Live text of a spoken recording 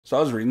So I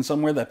was reading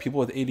somewhere that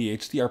people with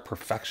ADHD are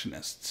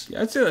perfectionists.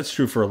 Yeah, I'd say that's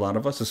true for a lot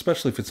of us,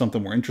 especially if it's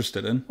something we're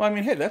interested in. Well, I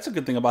mean, hey, that's a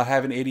good thing about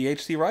having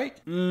ADHD, right?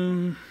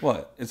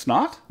 What? It's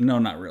not? No,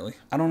 not really.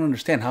 I don't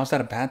understand. How's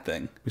that a bad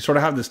thing? We sort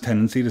of have this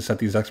tendency to set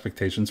these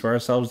expectations for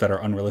ourselves that are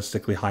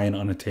unrealistically high and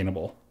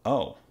unattainable.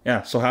 Oh.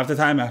 Yeah, so half the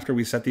time after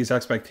we set these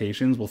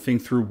expectations, we'll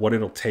think through what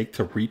it'll take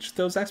to reach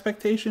those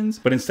expectations,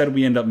 but instead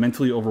we end up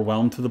mentally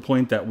overwhelmed to the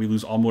point that we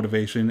lose all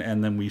motivation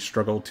and then we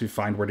struggle to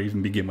find where to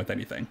even begin with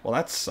anything. Well,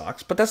 that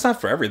sucks, but that's not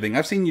for everything.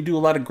 I've seen you do a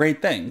lot of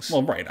great things.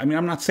 Well, right. I mean,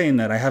 I'm not saying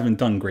that I haven't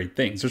done great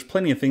things. There's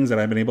plenty of things that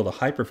I've been able to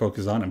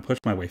hyper-focus on and push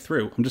my way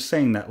through. I'm just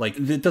saying that, like,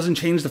 it doesn't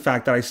change the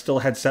fact that I still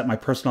had set my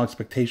personal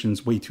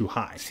expectations way too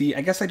high. See,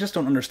 I guess I just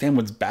don't understand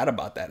what's bad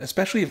about that,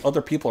 especially if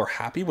other people are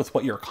happy with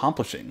what you're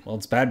accomplishing. Well,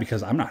 it's bad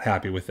because I'm not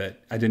happy with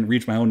it. I didn't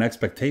reach my own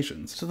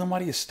expectations. So then why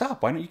do you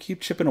stop? Why don't you keep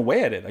chipping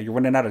away at it? Are you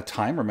running out of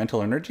time or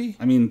mental energy?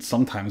 I mean,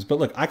 sometimes, but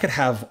look, I could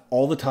have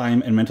all the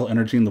time and mental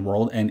energy in the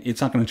world and it's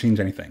not going to change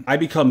anything. I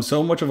become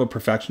so much of a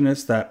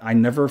perfectionist that I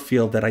never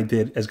feel that I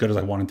did as good as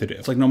I wanted to do.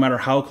 It's like no matter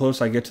how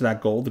close I get to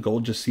that goal, the goal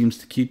just seems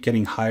to keep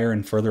getting higher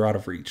and further out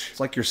of reach. It's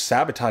like you're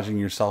sabotaging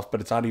yourself,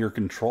 but it's out of your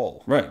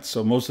control. Right.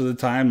 So most of the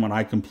time when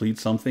I complete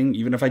something,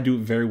 even if I do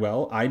it very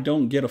well, I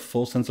don't get a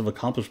full sense of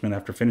accomplishment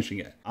after finishing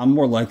it. I'm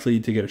more likely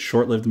to get a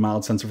short-lived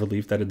mild sense of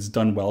relief that it's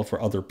done well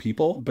for other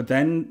people, but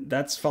then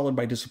that's followed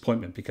by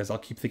disappointment because I'll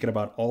keep thinking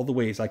about all the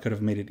ways I could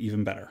have made it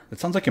even better. It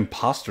sounds like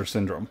imposter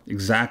syndrome.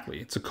 Exactly.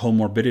 It's a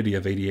comorbidity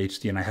of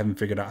ADHD and I haven't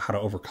figured out how to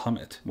overcome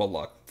it. Well,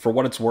 look, for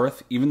what it's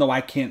worth, even though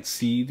I can't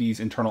see these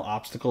internal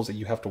obstacles that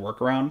you have to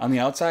work around, on the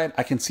outside,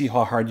 I can see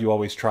how hard you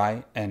always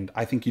try, and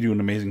I think you do an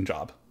amazing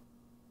job.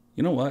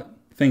 You know what?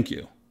 Thank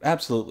you.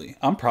 Absolutely.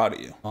 I'm proud of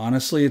you.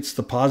 Honestly, it's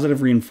the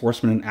positive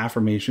reinforcement and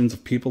affirmations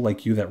of people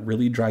like you that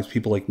really drives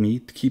people like me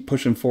to keep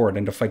pushing forward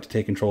and to fight to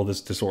take control of this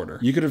disorder.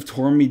 You could have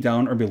torn me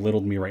down or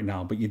belittled me right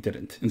now, but you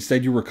didn't.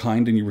 Instead, you were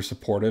kind and you were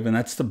supportive, and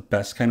that's the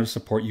best kind of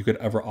support you could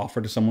ever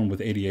offer to someone with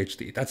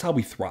ADHD. That's how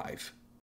we thrive.